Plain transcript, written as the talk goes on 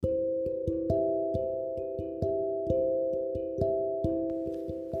Hi,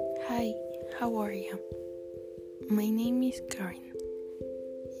 how are you? My name is Karen,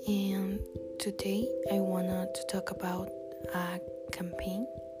 and today I wanted to talk about a campaign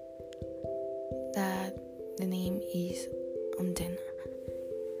that the name is Omdena.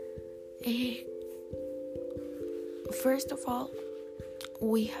 Eh, First of all,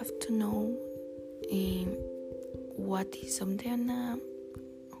 we have to know um, what is Omdena,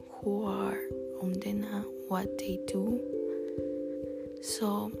 who are Omdena, what they do.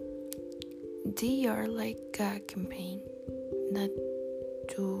 So they are like a campaign that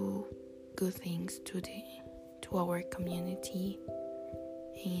do good things to our community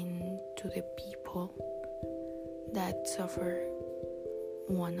and to the people that suffer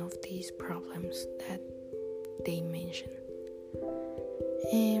one of these problems that they mention.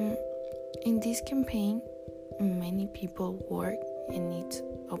 In this campaign, many people work and it's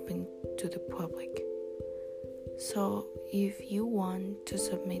open to the public. So if you want to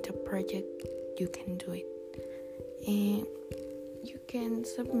submit a project, you can do it. And you can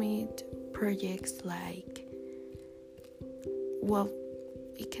submit projects like,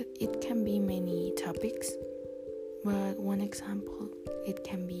 it can be many topics, but one example, it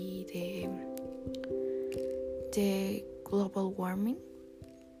can be the global warming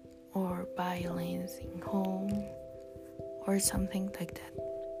or violence in home or something like that.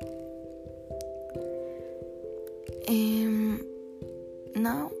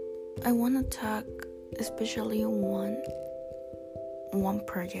 Now I want to talk especially on one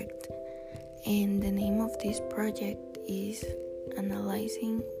project, and the name of this project is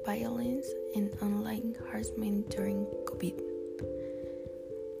Analyzing Violence and Online Harassment During COVID.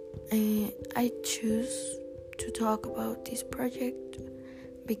 I choose to talk about this project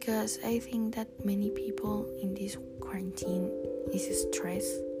because I think that many people in this quarantine is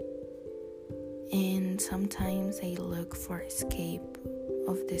stressed, and sometimes they look for escape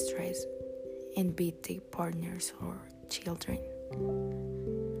of the stress and beat their partners or children.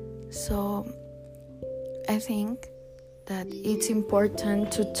 So I think that it's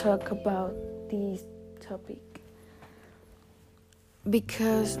important to talk about this topic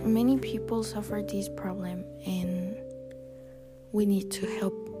because many people suffer this problem and we need to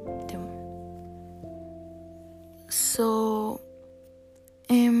help them. So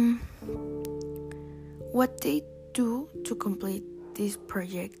what they do to complete this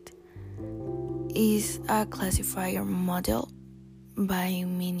project is a classifier model by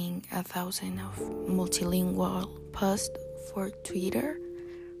meaning 1,000 of multilingual posts for Twitter,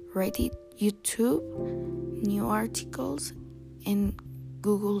 Reddit, YouTube, new articles, and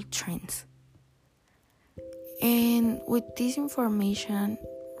Google Trends. And with this information,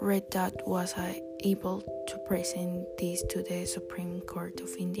 Red Dot was able to present this to the Supreme Court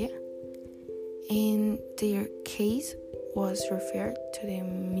of India, and their case was referred to the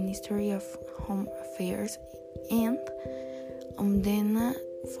Ministry of Home Affairs, and Omdena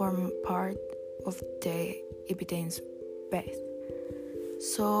formed part of the evidence base.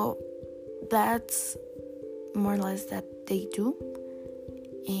 So that's more or less that they do,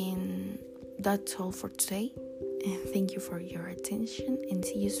 and that's all for today. And thank you for your attention, and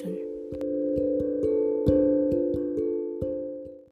see you soon.